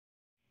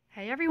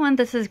Hey everyone,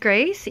 this is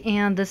Grace,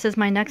 and this is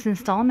my next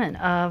installment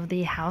of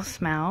the House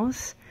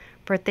Mouse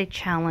birthday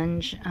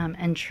challenge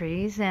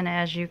entries. And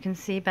as you can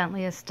see,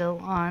 Bentley is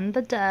still on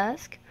the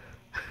desk.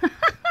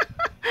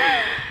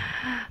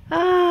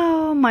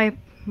 Oh,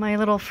 my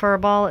little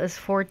furball is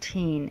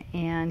 14,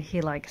 and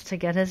he likes to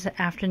get his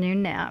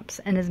afternoon naps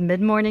and his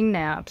mid-morning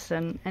naps.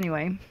 And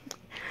anyway,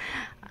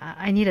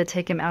 I need to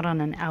take him out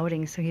on an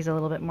outing so he's a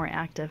little bit more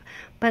active.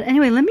 But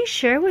anyway, let me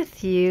share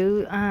with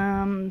you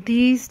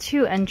these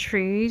two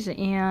entries,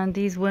 and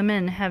these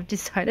women have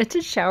decided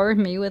to shower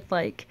me with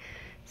like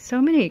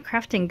so many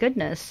crafting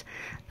goodness.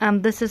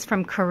 This is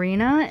from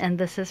Karina and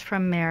this is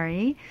from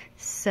Mary.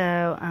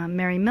 So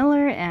Mary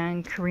Miller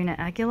and Karina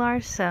Aguilar.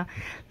 So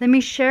let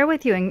me share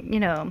with you, and you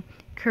know,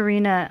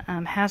 Karina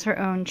has her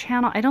own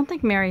channel. I don't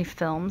think Mary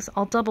films.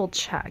 I'll double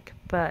check,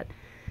 but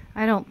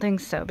I don't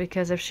think so,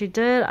 because if she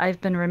did, I've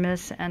been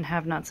remiss and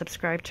have not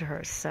subscribed to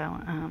her. So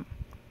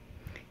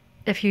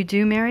if you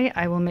do, Mary,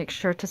 I will make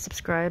sure to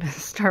subscribe and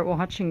start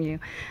watching you.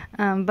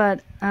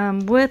 But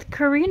with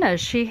Karina,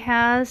 she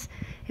has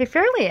a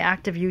fairly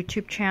active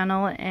YouTube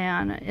channel,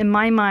 and in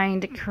my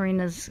mind,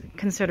 Karina's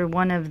considered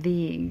one of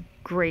the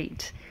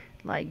great,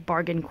 like,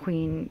 bargain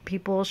queen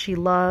people. She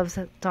loves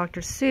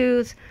Dr.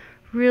 Seuss.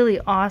 Really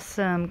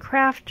awesome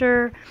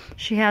crafter.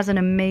 She has an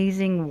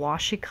amazing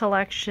washi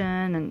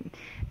collection,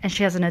 and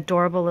she has an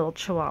adorable little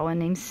chihuahua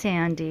named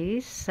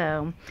Sandy.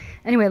 So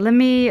anyway, let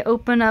me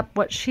open up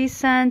what she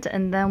sent,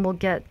 and then we'll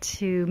get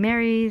to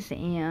Mary's.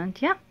 And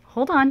yeah,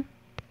 hold on.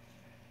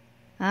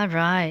 All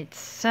right,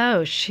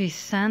 so she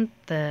sent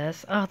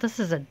this. Oh, this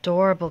is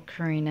adorable,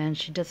 Karina, and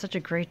she did such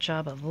a great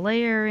job of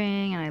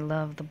layering, and I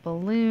love the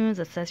balloons.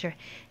 It says here,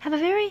 have a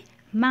very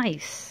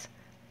nice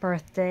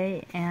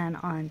birthday, and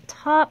on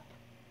top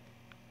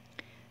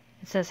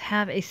it says,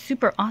 have a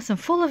super awesome,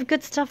 full of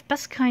good stuff,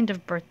 best kind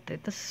of birthday.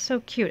 This is so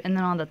cute. And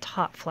then on the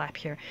top flap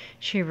here,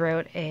 she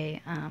wrote a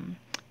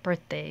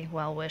birthday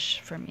well wish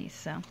for me.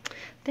 So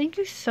thank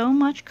you so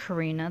much,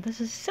 Karina.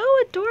 This is so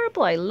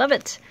adorable. I love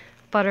it.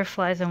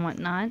 Butterflies and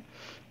whatnot.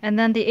 And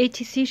then the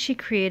ATC she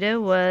created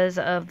was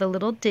of the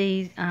little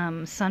daisy,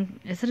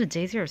 is it a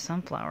daisy or a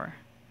sunflower?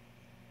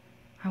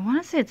 I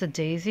want to say it's a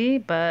daisy,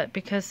 but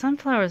because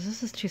sunflowers,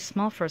 this is too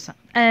small for some.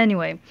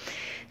 Anyway,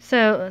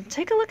 so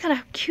take a look at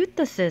how cute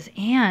this is.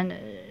 And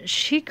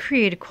she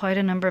created quite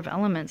a number of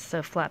elements.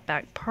 So flat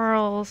back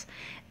pearls,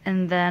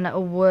 and then a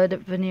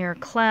wood veneer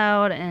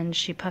cloud, and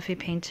she puffy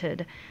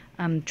painted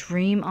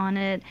dream on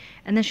it.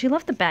 And then she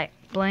left the back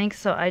blank,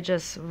 so I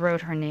just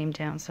wrote her name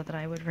down so that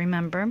I would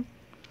remember.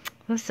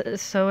 This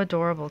is so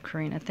adorable,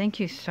 Karina. Thank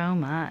you so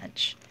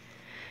much.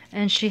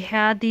 And she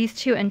had these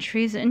two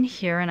entries in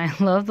here, and I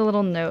love the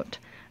little note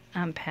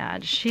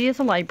pad. She is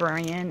a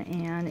librarian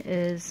and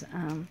is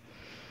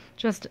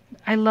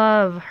I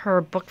love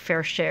her book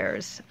fair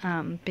shares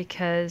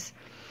because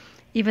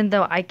even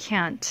though I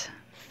can't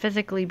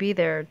physically be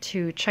there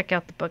to check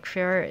out the book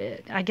fair,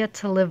 I get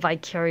to live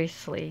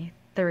vicariously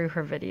through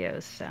her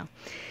videos. So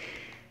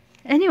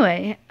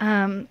anyway,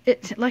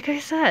 like I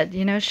said,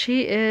 you know,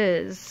 she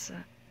is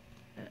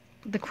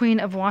the queen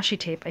of washi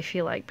tape, I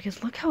feel like,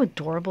 because look how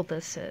adorable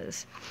this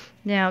is.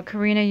 Now,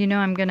 Karina, you know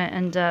I'm going to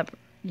end up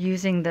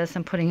using this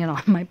and putting it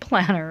on my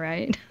planner,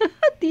 right?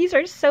 These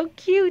are so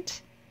cute.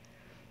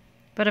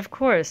 But of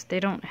course, they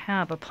don't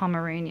have a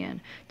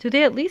Pomeranian. Do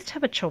they at least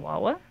have a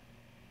Chihuahua?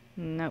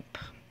 Nope.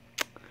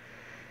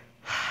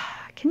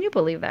 Can you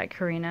believe that,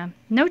 Karina?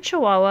 No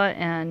Chihuahua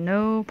and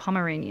no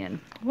Pomeranian.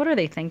 What are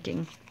they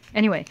thinking?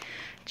 Anyway,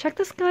 check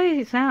this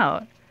guys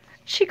out.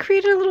 She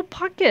created a little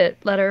pocket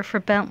letter for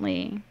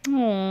Bentley.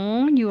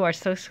 Oh, you are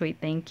so sweet.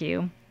 Thank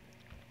you.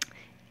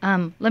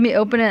 Let me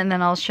open it, and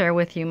then I'll share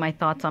with you my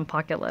thoughts on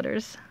pocket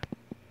letters.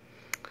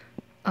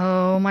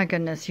 Oh my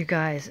goodness, you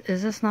guys.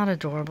 Is this not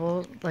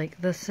adorable? Like,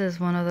 this is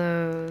one of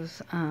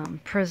those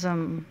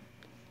prism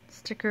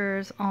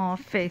stickers. Oh,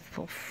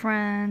 faithful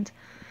friend.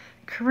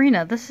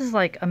 Karina, this is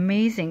like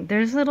amazing.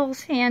 There's little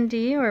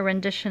Sandy, or a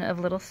rendition of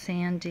little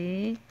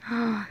Sandy.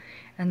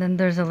 And then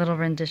there's a little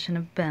rendition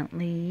of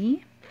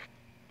Bentley.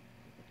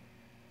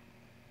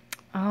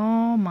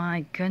 Oh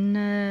my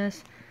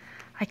goodness.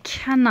 I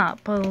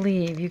cannot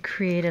believe you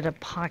created a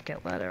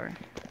pocket letter.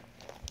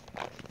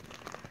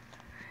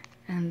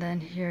 And then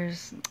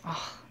here's,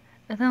 oh,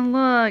 and then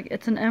look,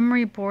 it's an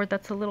emery board.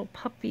 That's a little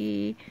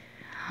puppy.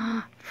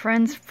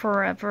 Friends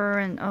forever.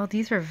 And oh,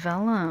 these are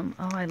vellum.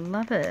 Oh, I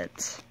love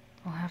it.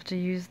 I'll have to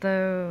use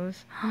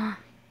those.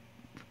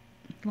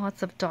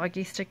 Lots of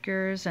doggy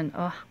stickers and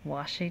oh,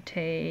 washi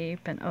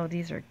tape. And oh,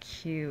 these are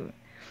cute.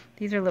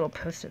 These are little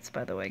post-its,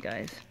 by the way,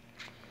 guys.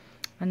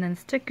 And then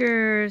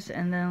stickers,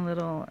 and then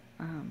little,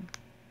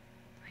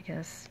 I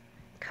guess,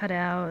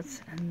 cutouts,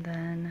 and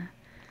then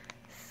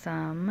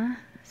some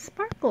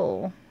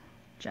sparkle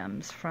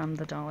gems from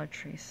the Dollar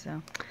Tree.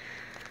 So,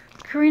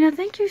 Karina,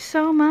 thank you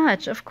so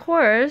much. Of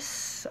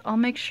course, I'll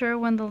make sure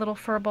when the little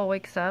furball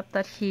wakes up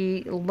that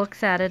he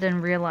looks at it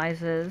and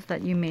realizes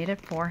that you made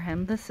it for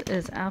him. This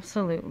is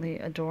absolutely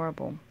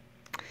adorable.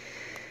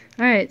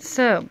 Alright,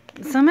 so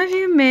some of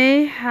you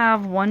may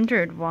have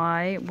wondered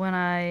why when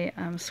I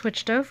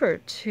switched over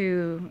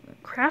to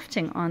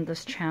crafting on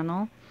this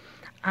channel,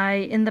 I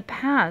in the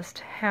past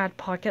had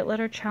pocket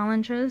letter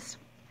challenges,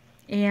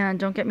 and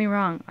don't get me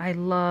wrong, I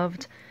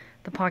loved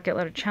the pocket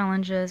letter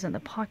challenges and the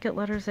pocket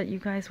letters that you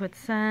guys would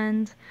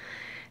send.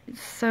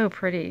 It's so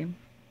pretty.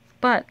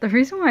 But the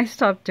reason why I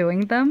stopped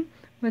doing them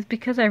was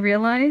because I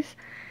realized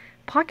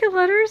pocket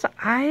letters,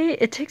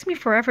 it takes me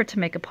forever to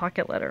make a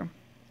pocket letter.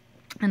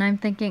 And I'm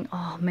thinking,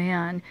 oh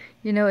man,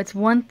 you know, it's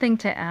one thing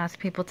to ask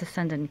people to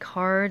send in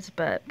cards,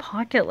 but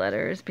pocket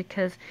letters,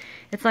 because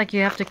it's like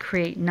you have to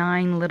create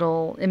 9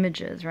 little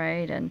images,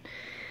 right? And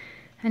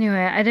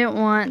anyway, I didn't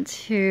want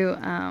to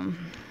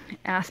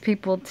ask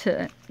people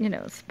to, you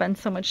know, spend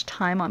so much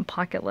time on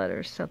pocket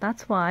letters. So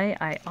that's why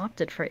I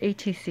opted for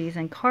ATCs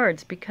and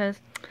cards, because,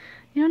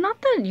 you know,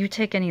 not that you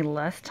take any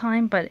less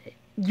time, but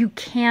you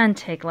can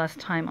take less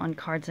time on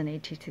cards and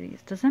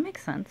ATCs. Does that make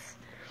sense?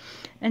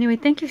 Anyway,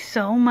 thank you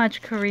so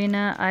much,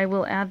 Karina. I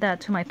will add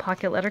that to my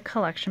pocket letter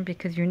collection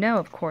because you know,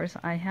 of course,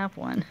 I have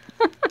one.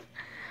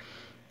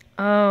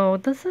 Oh,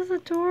 this is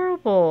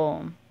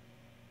adorable.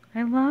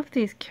 I love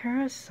these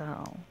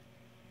carousel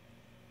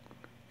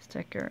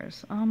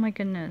stickers. Oh my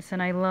goodness.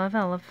 And I love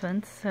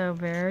elephants, so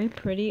very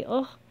pretty.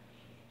 Oh,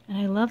 and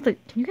I love can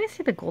you guys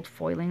see the gold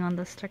foiling on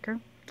this sticker?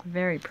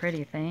 Very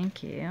pretty,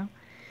 thank you.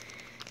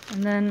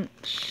 And then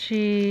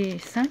she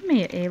sent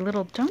me a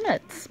little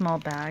donut small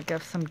bag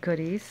of some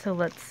goodies. So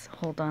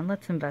hold on,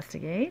 let's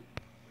investigate.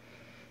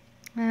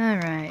 All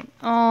right.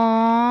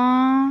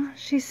 Aww,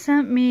 she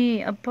sent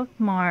me a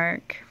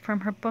bookmark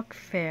from her book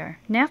fair.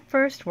 Nap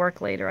first,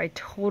 work later. I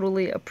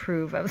totally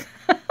approve of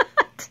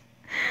that.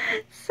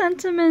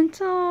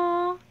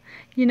 Sentimental.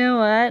 You know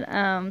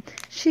what?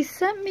 She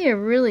sent me a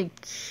really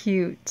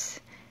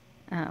cute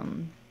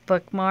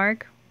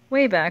bookmark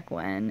way back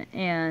when,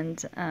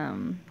 and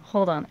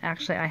hold on,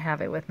 actually I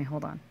have it with me,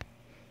 hold on.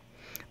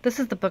 This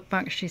is the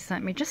bookmark she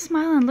sent me. Just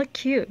smile and look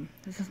cute.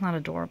 This is not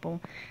adorable.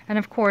 And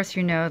of course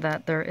you know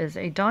that there is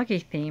a doggy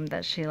theme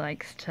that she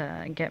likes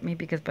to get me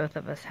because both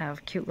of us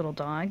have cute little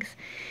dogs.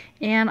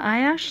 And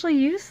I actually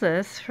use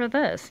this for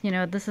this. You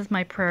know, this is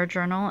my prayer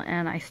journal,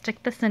 and I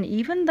stick this in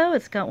even though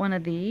it's got one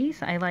of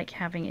these. I like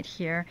having it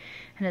here,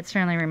 and it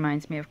certainly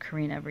reminds me of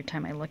Karina every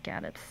time I look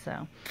at it.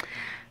 So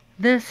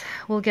this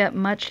will get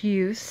much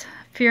use.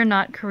 Fear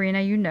not, Karina,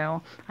 you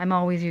know, I'm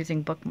always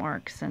using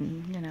bookmarks,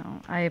 and, you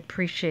know, I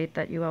appreciate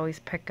that you always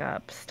pick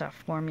up stuff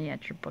for me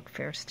at your book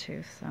fairs,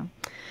 too, so.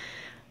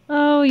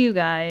 Oh, you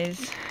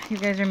guys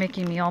are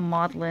making me all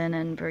maudlin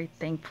and very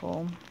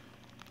thankful.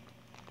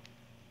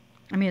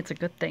 I mean, it's a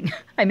good thing.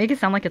 I make it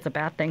sound like it's a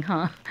bad thing,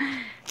 huh?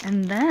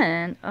 And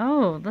then,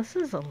 oh, this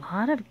is a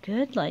lot of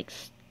good, like,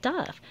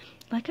 stuff.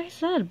 Like I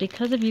said,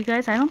 because of you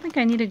guys, I don't think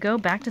I need to go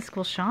back to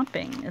school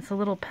shopping. It's a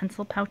little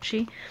pencil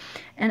pouchy.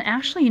 And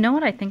actually, you know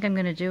what I think I'm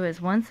going to do is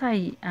once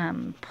I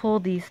pull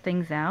these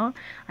things out,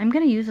 I'm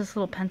going to use this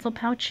little pencil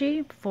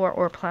pouchy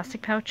or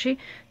plastic pouchy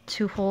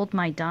to hold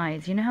my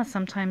dies. You know how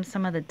sometimes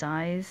some of the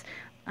dies,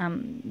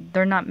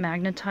 they're not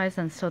magnetized,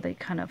 and so they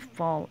kind of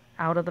fall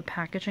out of the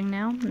packaging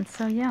now. And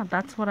so, yeah,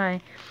 that's what I'm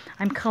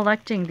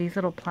collecting these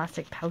little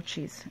plastic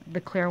pouches,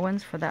 the clear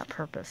ones, for that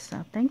purpose.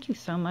 So thank you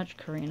so much,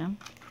 Karina.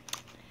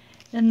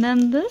 And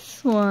then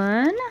this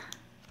one,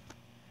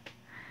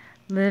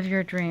 Live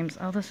Your Dreams.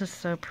 Oh, this is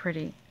so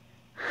pretty.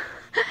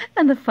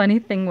 And the funny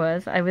thing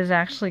was, I was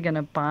actually going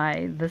to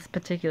buy this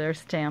particular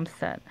stamp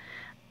set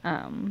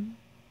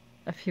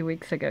a few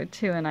weeks ago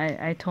too, and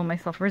I told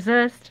myself,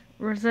 resist.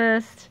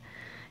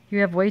 You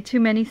have way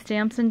too many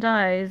stamps and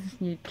dies.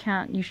 You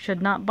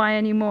should not buy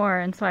any more.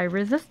 And so I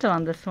resisted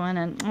on this one,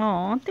 and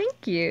oh,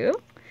 thank you.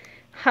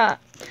 Ha.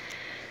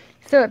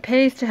 So it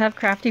pays to have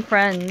crafty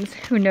friends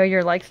who know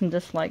your likes and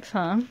dislikes,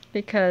 huh?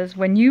 Because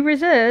when you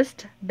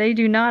resist, they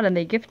do not, and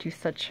they gift you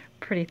such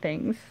pretty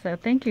things. So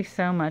thank you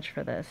so much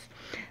for this.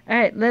 All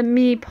right, let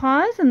me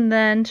pause and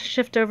then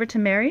shift over to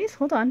Mary's.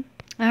 Hold on.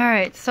 All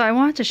right, so I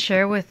wanted to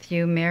share with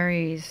you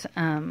Mary's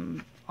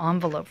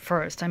envelope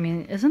first. I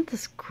mean, isn't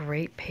this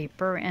great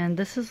paper? And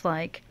this is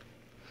like,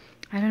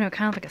 I don't know,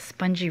 kind of like a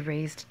spongy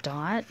raised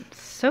dot.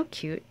 So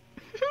cute.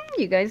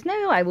 You guys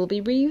know I will be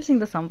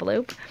reusing this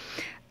envelope.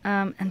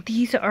 And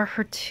these are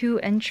her 2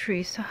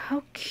 entries. So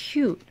how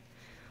cute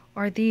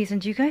are these?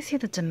 And do you guys see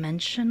the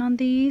dimension on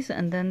these?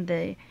 And then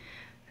the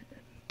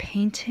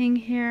painting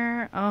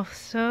here. Oh,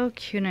 so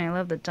cute. And I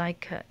love the die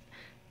cut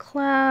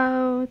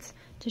clouds.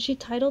 Did she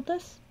title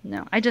this?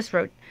 No, I just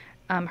wrote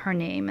her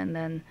name and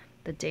then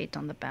the date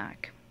on the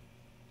back.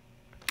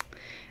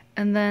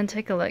 And then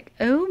take a look.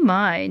 Oh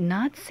my,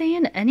 not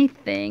saying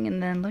anything.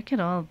 And then look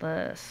at all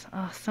this.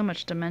 Oh, so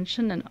much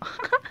dimension. And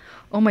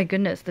oh my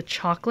goodness, the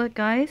chocolate,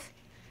 guys.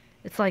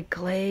 It's like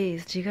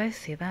glazed. Do you guys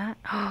see that?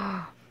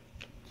 Oh,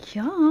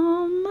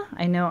 yum.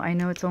 I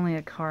know it's only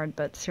a card,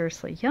 but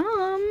seriously,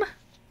 yum.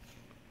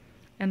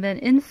 And then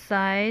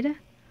inside,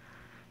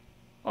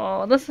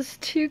 oh, this is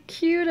too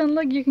cute. And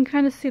look, you can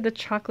kind of see the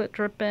chocolate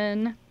drip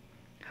in.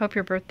 Hope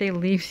your birthday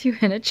leaves you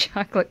in a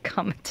chocolate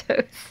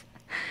comatose.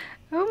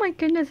 Oh my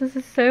goodness, this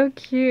is so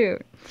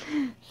cute.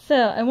 So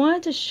I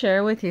wanted to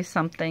share with you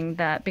something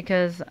that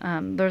because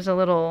there's a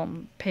little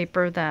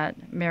paper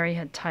that Mary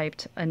had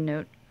typed a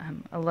note,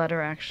 a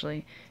letter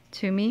actually,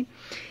 to me.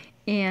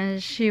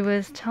 And she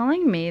was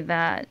telling me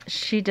that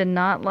she did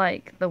not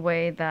like the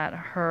way that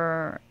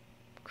her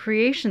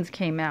creations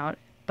came out,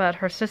 but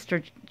her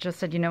sister just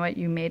said, you know what,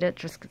 you made it,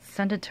 just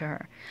send it to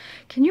her.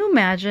 Can you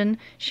imagine?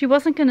 She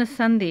wasn't going to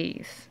send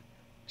these.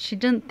 She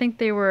didn't think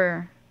they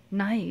were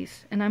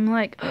nice. And I'm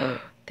like,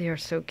 oh, they are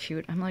so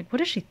cute. I'm like,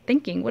 what is she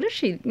thinking? What is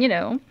she,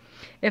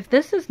 if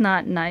this is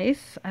not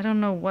nice, I don't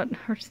know what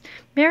her...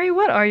 Mary,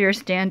 what are your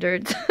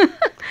standards?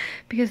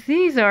 Because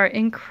these are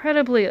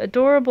incredibly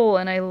adorable,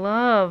 and I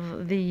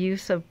love the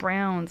use of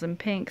browns and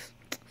pinks.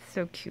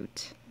 So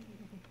cute.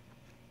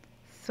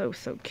 So,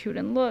 so cute.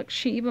 And look,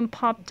 she even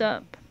popped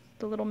up,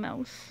 the little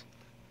mouse.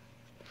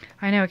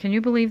 I know, can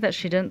you believe that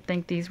she didn't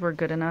think these were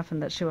good enough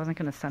and that she wasn't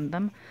going to send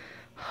them?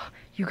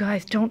 You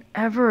guys, don't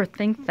ever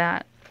think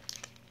that.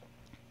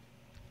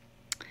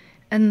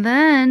 And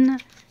then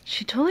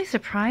she totally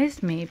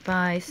surprised me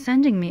by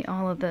sending me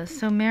all of this.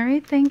 So Mary,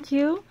 thank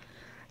you.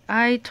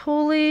 I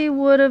totally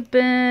would have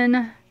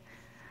been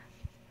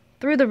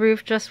through the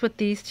roof just with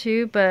these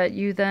two, but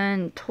you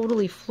then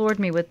totally floored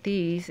me with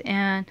these.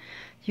 And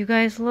you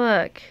guys,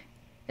 look,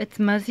 it's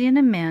Muzzy and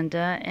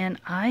Amanda, and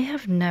I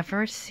have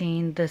never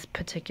seen this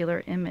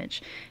particular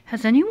image.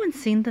 Has anyone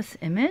seen this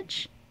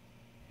image?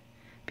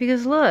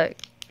 Because look,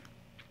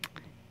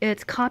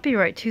 it's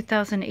copyright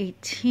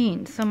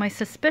 2018. So my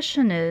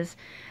suspicion is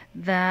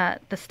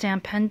that the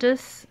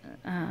Stampendous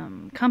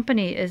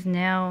company is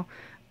now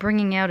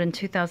bringing out in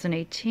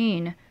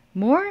 2018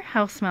 more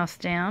house mouse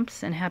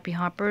stamps and happy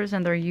hoppers,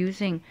 and they're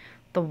using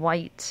the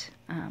white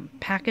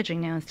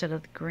packaging now instead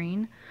of the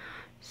green.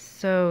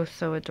 So,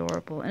 so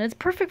adorable. And it's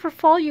perfect for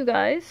fall, you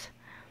guys.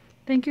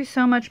 Thank you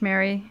so much,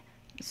 Mary.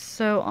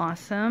 So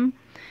awesome.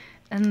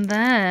 And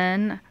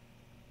then,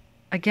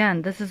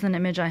 again, this is an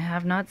image I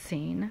have not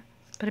seen,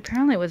 but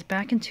apparently it was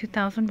back in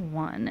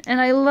 2001.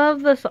 And I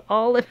love this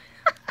olive.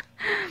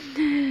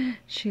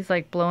 She's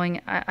like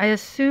blowing. I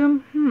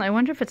assume, I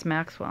wonder if it's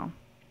Maxwell.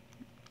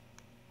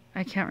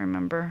 I can't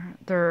remember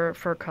their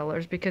fur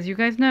colors because you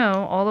guys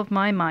know all of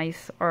my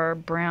mice are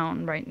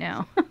brown right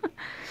now.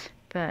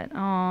 But,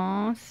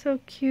 oh, so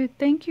cute.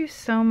 Thank you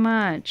so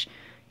much.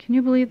 Can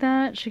you believe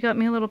that? She got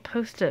me a little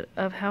post-it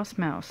of house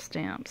mouse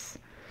stamps.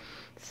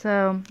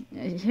 So,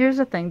 here's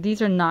the thing.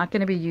 These are not going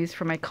to be used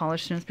for my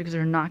college students because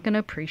they're not going to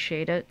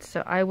appreciate it.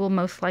 So, I will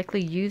most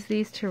likely use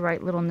these to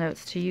write little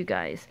notes to you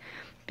guys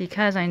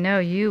because I know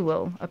you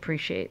will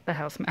appreciate the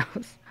house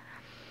mouse.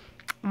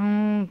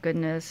 Oh,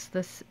 goodness.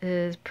 This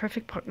is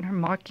Perfect Partner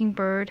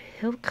Mockingbird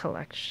Hill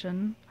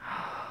Collection.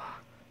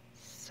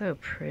 So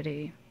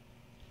pretty.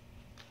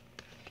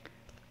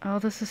 Oh,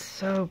 this is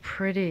so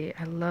pretty.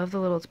 I love the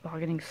little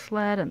tobogganing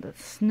sled and the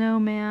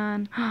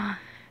snowman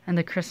and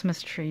the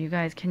Christmas tree. You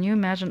guys, can you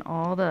imagine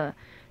all the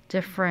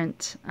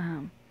different,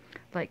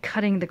 like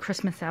cutting the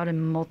Christmas out in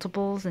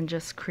multiples and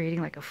just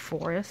creating like a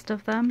forest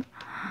of them?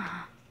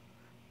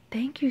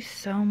 Thank you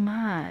so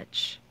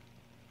much.